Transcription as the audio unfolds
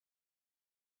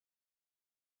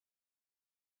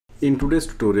In today's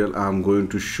tutorial, I'm going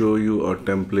to show you a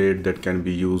template that can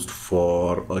be used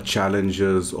for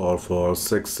challenges or for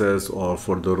success or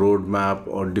for the roadmap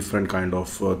or different kind of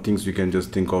things you can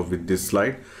just think of with this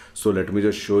slide. So let me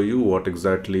just show you what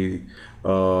exactly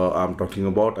I'm talking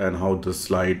about and how the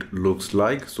slide looks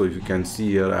like. So if you can see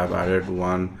here, I've added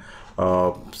one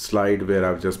slide where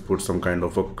I've just put some kind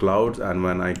of a clouds, and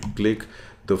when I click,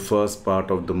 the first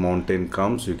part of the mountain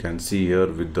comes, you can see here,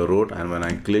 with the road, and when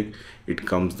I click, it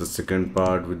comes the second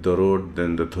part with the road,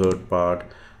 then the third part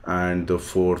and the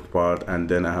fourth part, and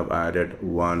then I have added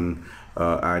one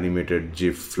animated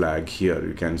GIF flag here,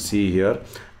 you can see here,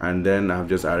 and then I've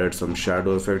just added some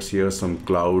shadow effects here, some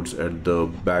clouds at the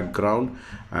background,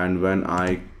 and when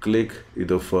I click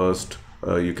the first,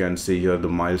 you can see here the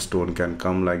milestone can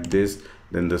come like this,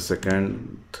 then the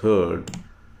second, third,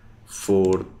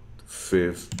 fourth,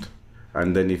 fifth,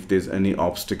 and then if there's any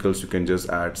obstacles, you can just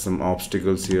add some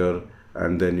obstacles here,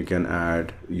 and then you can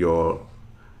add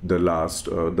the last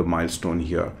the milestone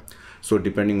here. So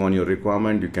depending on your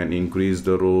requirement, you can increase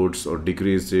the roads or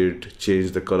decrease it,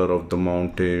 change the color of the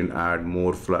mountain, add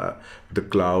more the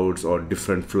clouds or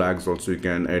different flags also you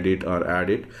can edit or add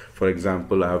it. For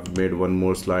example, I have made one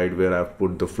more slide where I've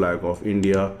put the flag of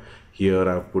India. Here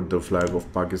I've put the flag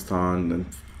of Pakistan and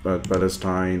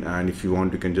Palestine, and if you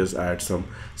want, you can just add some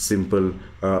simple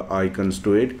icons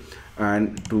to it.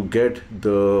 And to get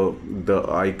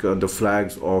the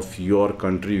flags of your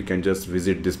country, you can just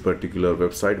visit this particular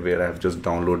website where I have just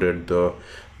downloaded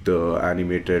the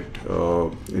animated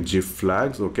GIF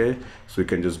flags. Okay, so you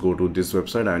can just go to this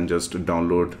website and just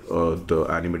download the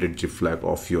animated GIF flag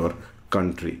of your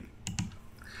country.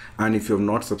 And if you have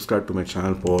not subscribed to my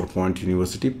channel PowerPoint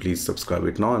University, please subscribe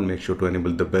it now and make sure to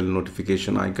enable the bell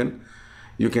notification icon.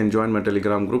 You can join my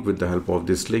Telegram group with the help of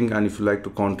this link, and if you like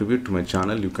to contribute to my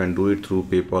channel, you can do it through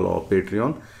PayPal or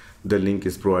Patreon. The link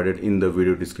is provided in the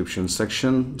video description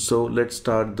section. So let's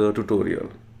start the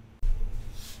tutorial.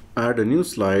 Add a new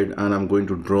slide, and I'm going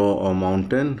to draw a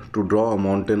mountain. To draw a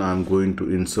mountain, I'm going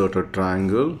to insert a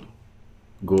triangle.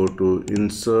 Go to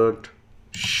Insert,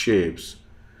 Shapes.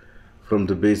 From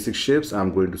the basic shapes,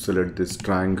 I'm going to select this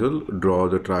triangle, draw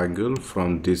the triangle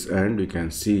from this end, you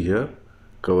can see here,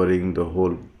 covering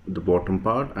the bottom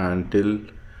part, and till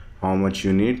how much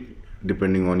you need.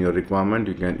 Depending on your requirement,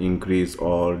 you can increase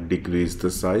or decrease the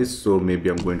size. So maybe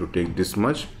I'm going to take this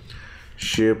much.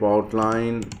 Shape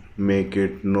outline, make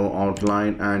it no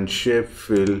outline, and shape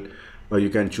fill, you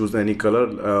can choose any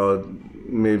color.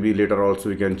 Maybe later also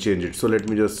you can change it. So let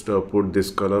me just put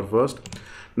this color first.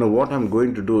 Now what I'm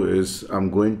going to do is I'm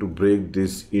going to break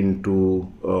this into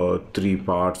 3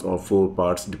 parts or 4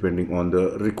 parts depending on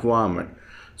the requirement.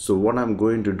 So what I'm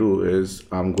going to do is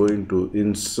I'm going to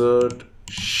insert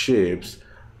shapes.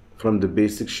 From the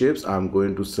basic shapes, I'm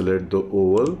going to select the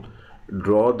oval,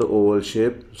 draw the oval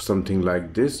shape, something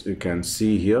like this, you can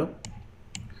see here.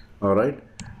 All right,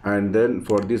 and then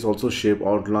for this also shape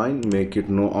outline, make it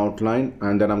no outline,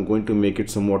 and then I'm going to make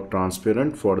it somewhat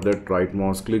transparent. For that, right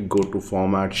mouse click, go to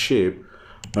format shape,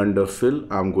 under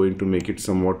fill, I'm going to make it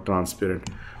somewhat transparent.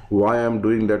 Why I'm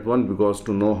doing that one? Because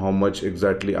to know how much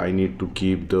exactly I need to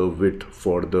keep the width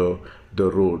for the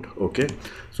road. Okay,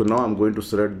 so now I'm going to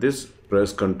select this,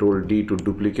 press Ctrl D to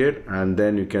duplicate, and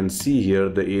then you can see here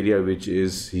the area which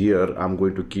is here, I'm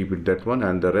going to keep it that one,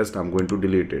 and the rest I'm going to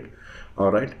delete it. All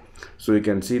right, so you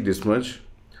can see this much.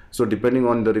 So depending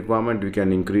on the requirement, you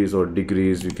can increase or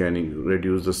decrease, you can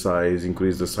reduce the size,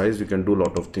 increase the size, you can do a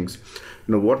lot of things.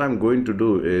 Now what I'm going to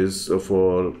do is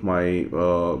for my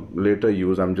later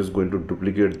use, I'm just going to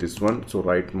duplicate this one. So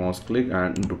right mouse click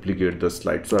and duplicate the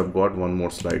slide. So I've got one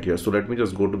more slide here. So let me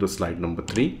just go to the slide number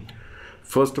 3.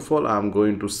 First of all, I'm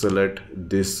going to select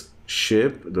this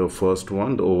shape, the first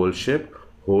one, the oval shape,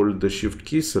 hold the shift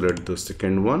key, select the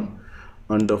second one.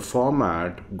 Under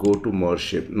format, go to merge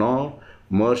shape. Now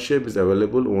merge shape is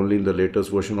available only in the latest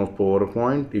version of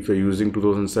PowerPoint. If you're using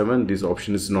 2007, this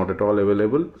option is not at all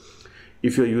available.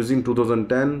 If you're using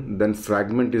 2010, then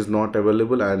fragment is not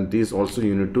available, and this also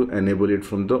you need to enable it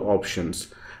from the options.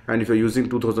 And if you're using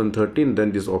 2013,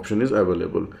 then this option is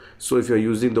available. So if you're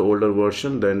using the older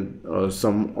version, then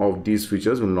some of these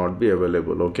features will not be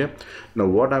available. Okay, now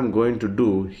what I'm going to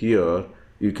do here,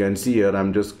 you can see here,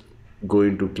 I'm just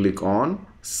going to click on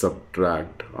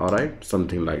subtract. All right,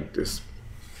 something like this.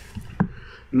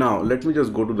 Now let me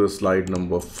just go to the slide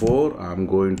number 4. I'm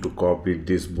going to copy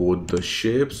both the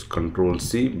shapes, Ctrl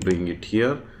C, bring it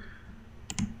here,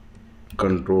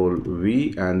 Ctrl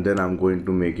V, and then I'm going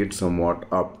to make it somewhat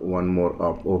up, one more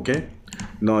up. Okay,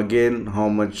 now again, how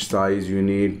much size you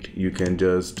need, you can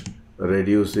just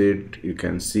reduce it, you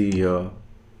can see here.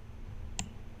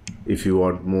 If you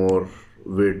want more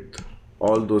width,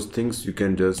 all those things, you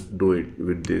can just do it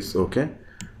with this. Okay,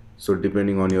 so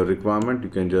depending on your requirement, you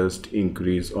can just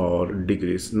increase or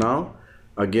decrease. Now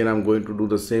again, I'm going to do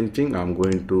the same thing. I'm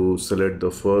going to select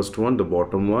the first one, the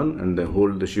bottom one, and then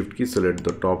hold the shift key, select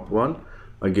the top one.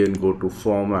 Again, go to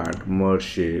format, merge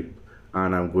shape,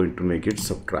 and I'm going to make it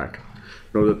subtract.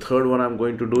 Now the third one, I'm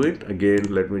going to do it again.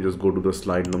 Let me just go to the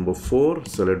slide number 4,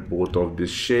 select both of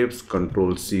these shapes,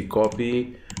 Control C,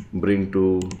 copy, bring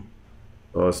to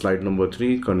slide number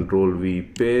 3, Control V,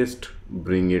 paste,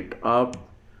 bring it up.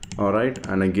 All right,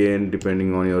 and again,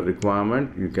 depending on your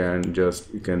requirement, you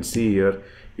can see here,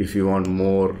 if you want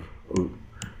more,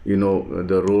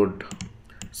 the road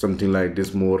something like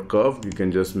this, more curved, you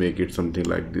can just make it something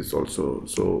like this also.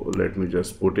 So let me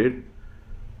just put it.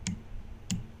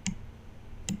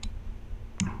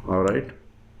 All right,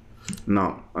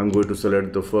 now I'm going to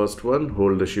select the first one,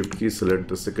 hold the shift key, select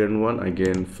the second one,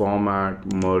 again format,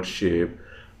 merge shape,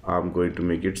 I'm going to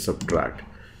make it subtract.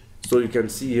 So you can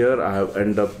see here I have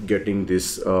ended up getting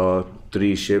this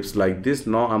 3 shapes like this.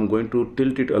 Now I'm going to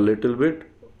tilt it a little bit.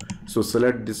 So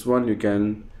select this one, you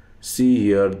can see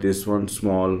here this one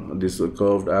small, this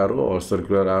curved arrow or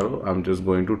circular arrow, I'm just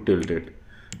going to tilt it.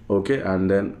 Okay, and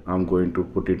then I'm going to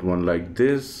put it one like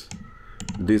this.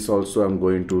 This also I'm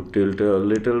going to tilt a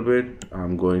little bit,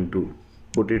 I'm going to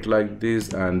put it like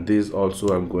this, and this also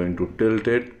I'm going to tilt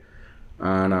it,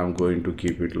 and I'm going to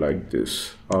keep it like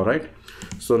this. All right,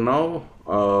 so now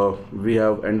we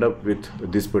have ended up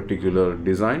with this particular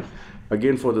design.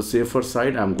 Again, for the safer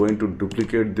side, I'm going to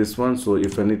duplicate this one, so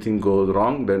if anything goes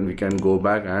wrong, then we can go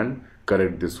back and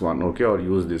correct this one, okay, or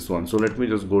use this one. So let me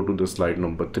just go to the slide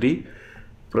number 3,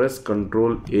 press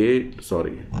Control A,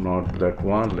 sorry, not that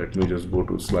one, let me just go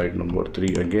to slide number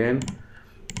 3 again.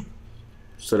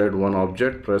 Select one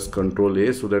object, press Control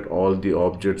A so that all the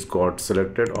objects got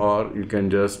selected, or you can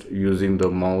just using the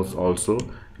mouse also,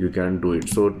 you can do it.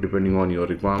 So depending on your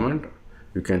requirement,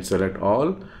 you can select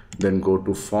all, then go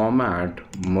to format,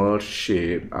 merge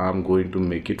shape, I'm going to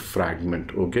make it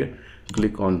fragment. Okay,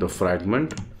 click on the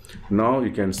fragment. Now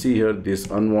you can see here this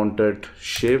unwanted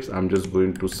shapes, I'm just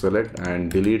going to select and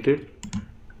delete it.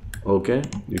 Okay,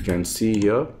 you can see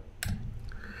here.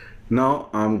 Now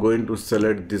I'm going to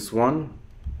select this one,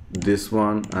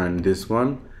 and this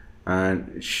one,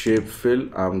 and shape fill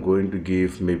I'm going to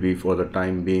give maybe for the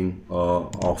time being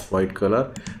off-white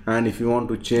color. And if you want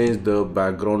to change the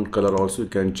background color also, you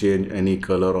can change any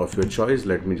color of your choice.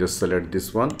 Let me just select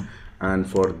this one, and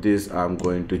for this I'm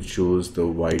going to choose the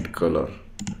white color.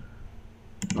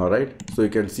 All right, so you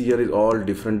can see here is all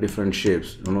different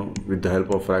shapes, with the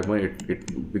help of fragment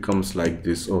it becomes like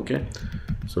this. Okay,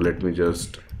 so let me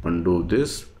just undo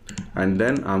this, and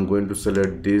then I'm going to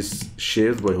select these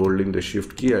shapes by holding the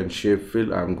shift key, and shape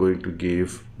fill I'm going to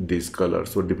give this color.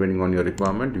 So depending on your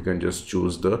requirement, you can just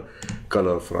choose the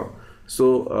color from.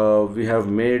 So we have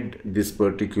made this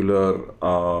particular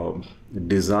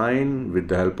design with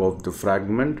the help of the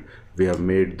fragment. We have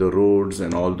made the roads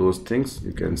and all those things,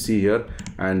 you can see here,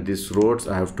 and these roads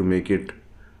I have to make it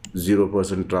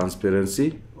 0%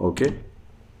 transparency. Okay,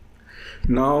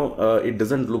 now it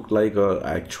doesn't look like a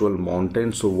actual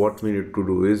mountain, so what we need to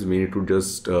do is we need to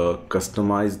just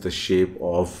customize the shape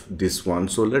of this one.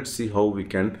 So let's see how we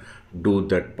can do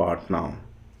that part now.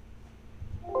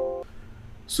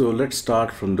 So let's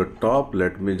start from the top.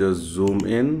 Let me just zoom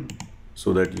in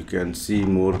so that you can see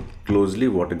more closely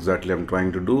what exactly I'm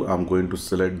trying to do. I'm going to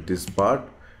select this part.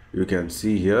 You can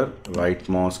see here, right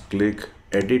mouse click,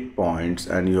 edit points,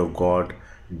 and you have got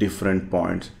different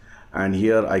points. And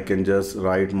here I can just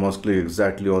right mouse click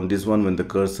exactly on this one. When the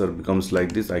cursor becomes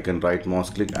like this, I can right mouse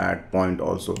click, add point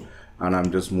also, and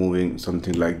I'm just moving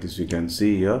something like this, you can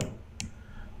see here,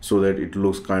 so that it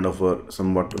looks kind of a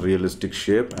somewhat realistic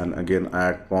shape. And again,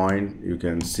 add point, you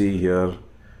can see here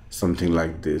something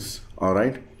like this. All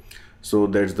right, so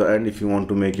that's the end. If you want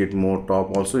to make it more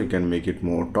top also, you can make it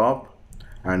more top.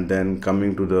 And then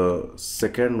coming to the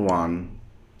second one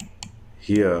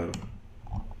here,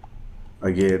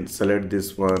 again select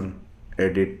this one,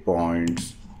 edit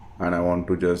points, and I want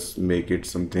to just make it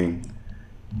something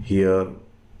here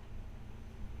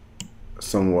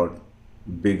somewhat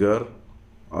bigger.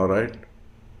 All right,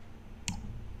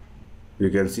 you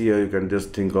can see here, you can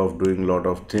just think of doing a lot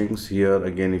of things here.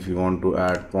 Again, if you want to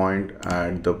add point,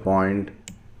 add the point,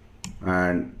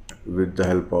 and with the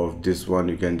help of this one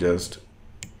you can just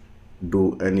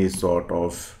do any sort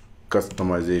of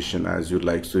customization as you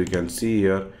like. So you can see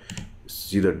here,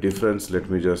 see the difference. Let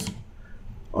me just,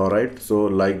 all right, so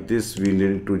like this we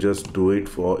need to just do it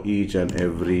for each and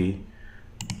every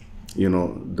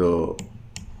the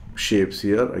shapes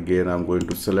here. Again, I'm going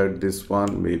to select this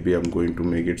one. Maybe I'm going to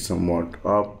make it somewhat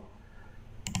up,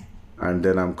 and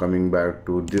then I'm coming back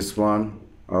to this one.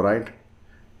 All right,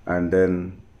 and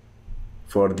then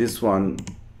for this one,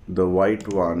 the white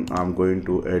one, I'm going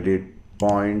to edit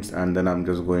points, and then I'm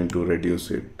just going to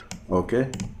reduce it. Okay,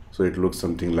 so it looks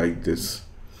something like this.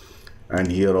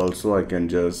 And here also I can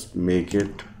just make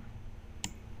it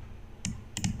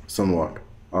somewhat.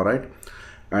 All right,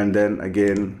 and then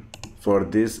again for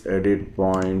this edit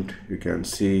point, you can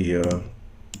see here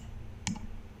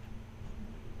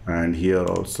and here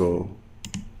also.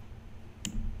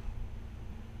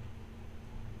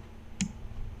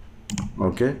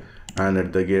 Okay, and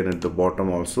again at the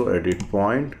bottom also edit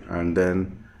point, and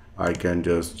then I can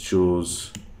just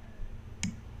choose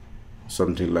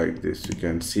something like this. You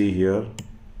can see here.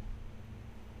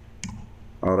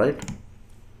 All right,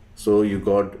 so you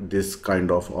got this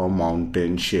kind of a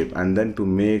mountain shape. And then to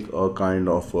make a kind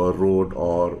of a road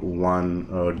or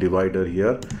one divider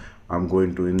here, I'm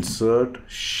going to insert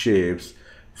shapes.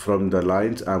 From the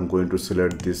lines, I'm going to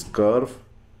select this curve,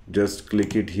 just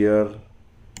click it here,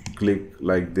 click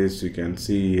like this. You can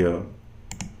see here,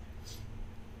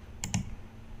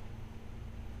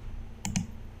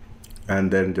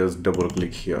 and then just double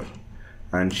click here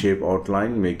and shape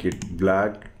outline, make it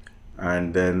black,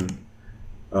 and then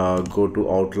go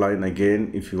to outline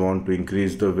again. If you want to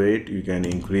increase the weight, you can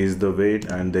increase the weight,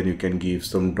 and then you can give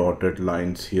some dotted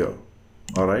lines here.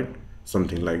 All right,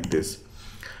 something like this.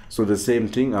 So the same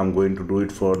thing I'm going to do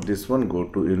it for this one. Go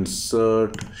to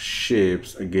insert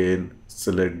shapes, again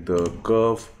select the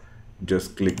curve,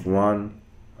 just click one.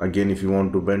 Again, if you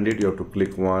want to bend it, you have to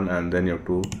click one, and then you have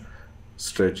to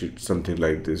stretch it, something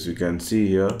like this. You can see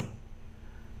here,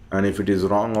 and if it is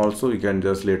wrong also, you can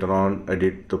just later on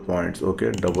edit the points.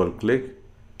 Okay, double click.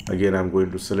 Again, I'm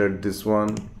going to select this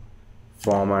one,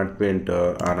 format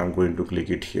painter, and I'm going to click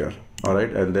it here. All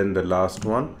right, and then the last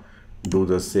one, do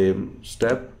the same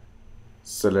step,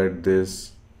 select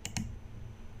this,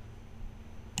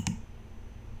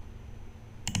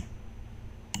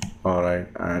 all right,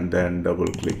 and then double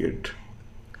click it.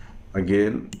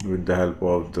 Again, with the help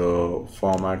of the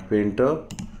format painter,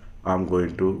 I'm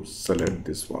going to select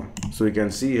this one. So you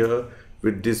can see here,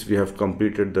 with this we have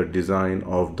completed the design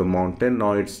of the mountain.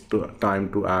 Now it's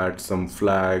time to add some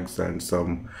flags and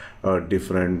some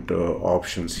different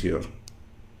options here.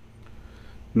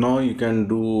 Now you can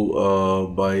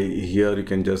do by here, you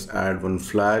can just add one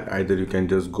flag. Either you can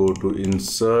just go to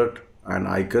insert and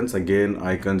icons. Again,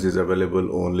 icons is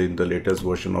available only in the latest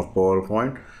version of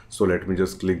PowerPoint. So let me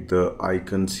just click the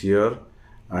icons here,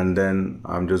 and then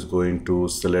I'm just going to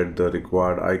select the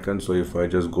required icon. So if I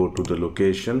just go to the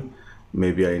location,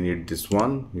 maybe I need this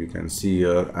one, you can see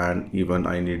here, and even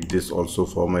I need this also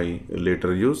for my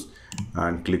later use,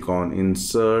 and click on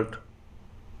insert.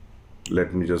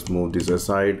 Let me just move this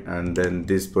aside, and then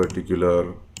this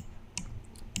particular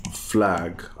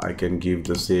flag I can give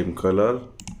the same color,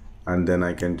 and then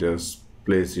I can just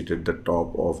place it at the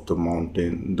top of the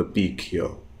mountain, the peak here.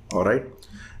 All right,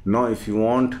 now if you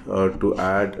want to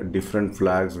add different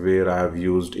flags where I have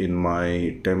used in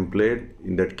my template,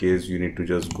 in that case you need to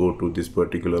just go to this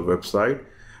particular website,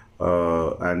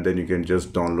 and then you can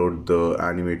just download the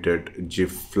animated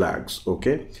Gif flags.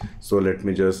 Okay, so let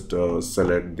me just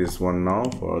select this one now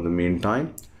for the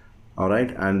meantime. All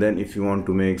right, and then if you want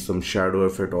to make some shadow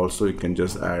effect also, you can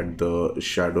just add the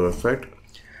shadow effect.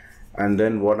 And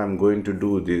then what I'm going to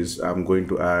do is I'm going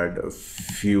to add a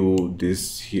few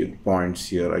points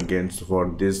here again. So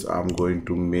for this I'm going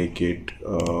to make it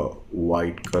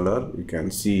white color. You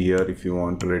can see here, if you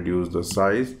want to reduce the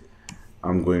size,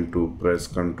 I'm going to press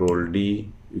Ctrl D.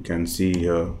 You can see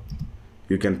here,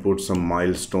 you can put some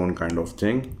milestone kind of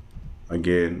thing.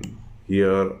 Again,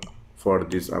 here for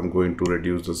this I'm going to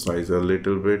reduce the size a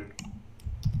little bit.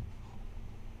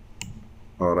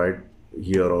 All right,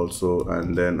 here also,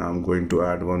 and then I'm going to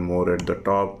add one more at the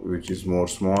top, which is more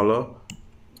smaller.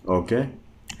 Okay,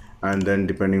 and then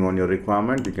depending on your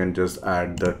requirement, you can just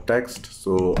add the text.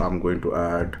 So I'm going to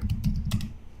add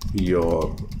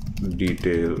your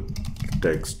detail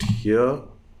text here,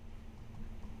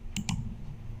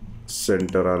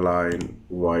 center align,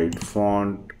 white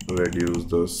font, reduce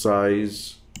the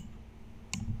size,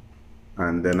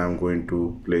 and then I'm going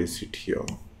to place it here.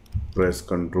 Press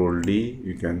Ctrl D.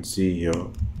 You can see here,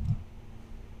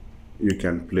 you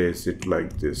can place it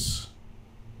like this.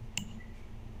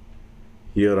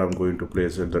 Here I'm going to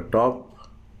place at the top,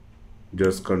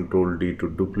 just Ctrl D to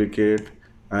duplicate.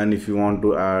 And if you want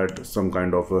to add some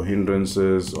kind of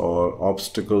hindrances or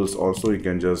obstacles also, you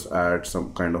can just add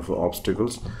some kind of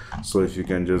obstacles. So if you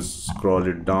can just scroll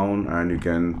it down, and you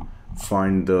can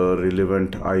find the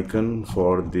relevant icon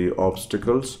for the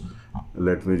obstacles.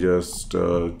 Let me just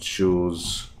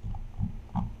choose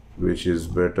which is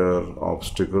better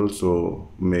obstacle, so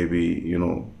maybe, you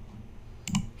know,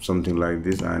 something like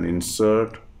this, and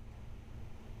insert,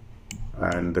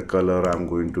 and the color I'm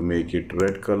going to make it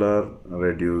red color,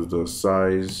 reduce the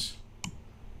size,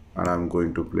 and I'm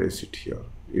going to place it here.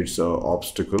 It's a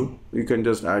obstacle. You can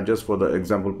just add, just for the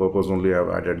example purpose only, I've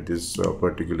added this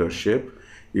particular shape.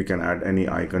 You can add any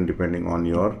icon depending on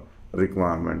your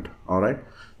requirement. All right,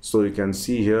 so you can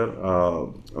see here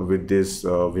with this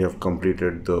we have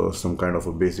completed some kind of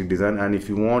a basic design. And if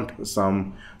you want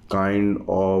some kind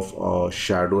of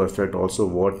shadow effect also,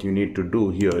 what you need to do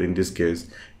here in this case,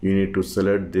 you need to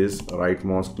select this, right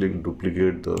mouse click,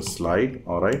 duplicate the slide.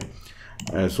 All right,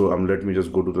 so let me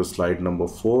just go to the slide number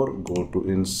 4, go to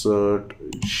insert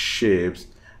shapes,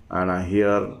 and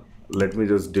here let me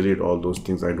just delete all those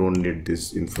things. I don't need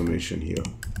this information here.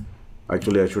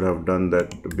 Actually, I should have done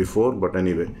that before, but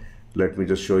anyway, let me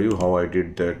just show you how I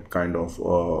did that kind of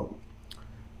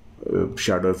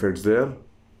shadow effects there.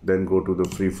 Then go to the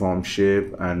freeform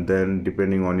shape, and then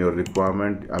depending on your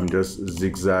requirement, I'm just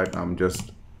zigzag, I'm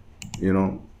just, you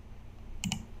know,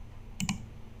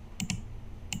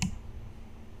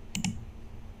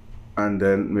 and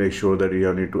then make sure that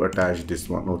you need to attach this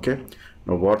one. Okay,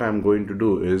 now what I'm going to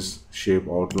do is shape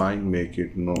outline, make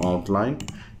it no outline.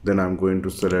 Then I'm going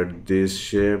to select this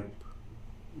shape,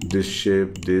 this,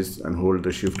 and hold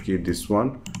the shift key, this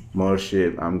one, merge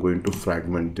shape. I'm going to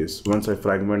fragment this. Once I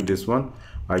fragment this one,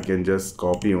 I can just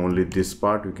copy only this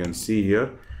part. You can see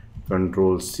here,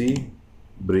 Control C,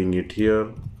 bring it here,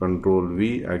 Control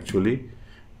V actually,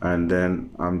 and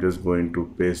then I'm just going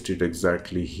to paste it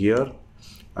exactly here,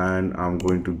 and I'm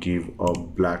going to give a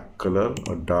black color,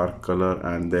 a dark color,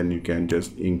 and then you can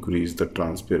just increase the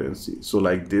transparency. So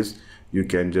like this, you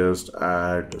can just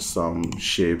add some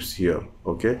shapes here.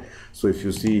 Okay, so if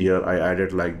you see here, I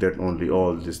added like that only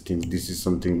all these things. This is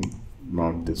something,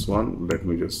 not this one. Let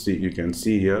me just see. You can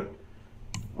see here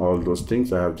all those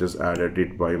things I have just added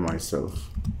it by myself.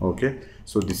 Okay,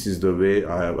 so this is the way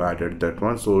I have added that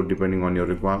one. So depending on your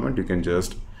requirement, you can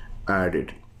just add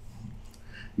it.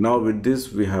 Now with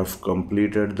this, we have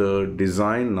completed the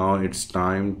design. Now it's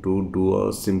time to do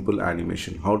a simple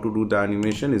animation. How to do the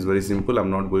animation is very simple. I'm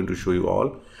not going to show you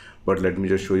all, but let me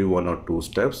just show you 1 or 2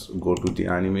 steps. Go to the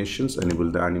animations,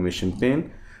 enable the animation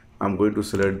pane. I'm going to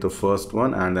select the first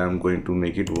one, and I'm going to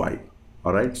make it white.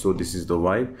 All right, so this is the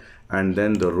white, and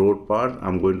then the road part,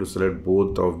 I'm going to select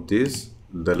both of this,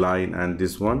 the line and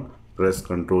this one, press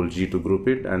Ctrl G to group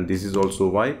it, and this is also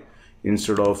white.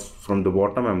 Instead of from the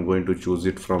bottom, I'm going to choose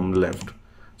it from left,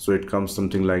 so it comes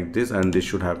something like this, and this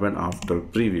should happen after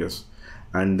previous.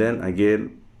 And then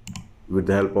again, with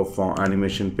the help of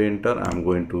animation painter, I'm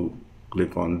going to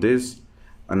click on this,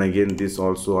 and again this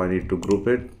also I need to group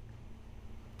it.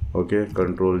 Okay,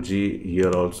 Ctrl G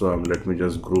here also, let me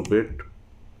just group it.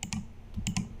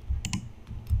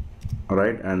 All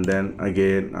right, and then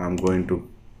again I'm going to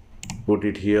put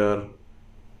it here.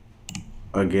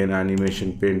 Again,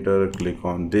 animation painter, click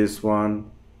on this one.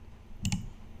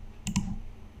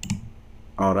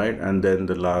 All right, and then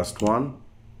the last one,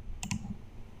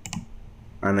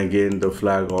 and again the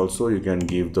flag also, you can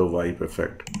give the wipe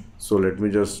effect. So let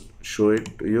me just show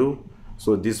it to you.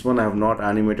 So this one I have not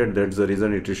animated, that's the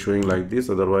reason it is showing like this.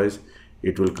 Otherwise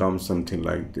it will come something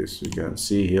like this, you can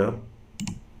see here.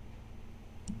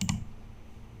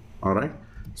 All right,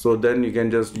 so then you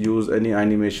can just use any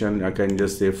animation. I can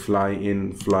just say fly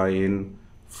in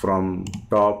from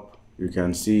top. You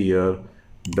can see here,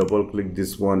 double click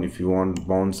this one. If you want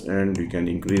bounce end, you can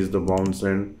increase the bounce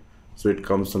end, so it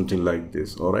comes something like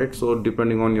this. All right, so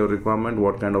depending on your requirement,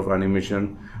 what kind of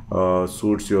animation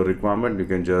suits your requirement, you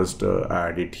can just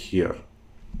add it here.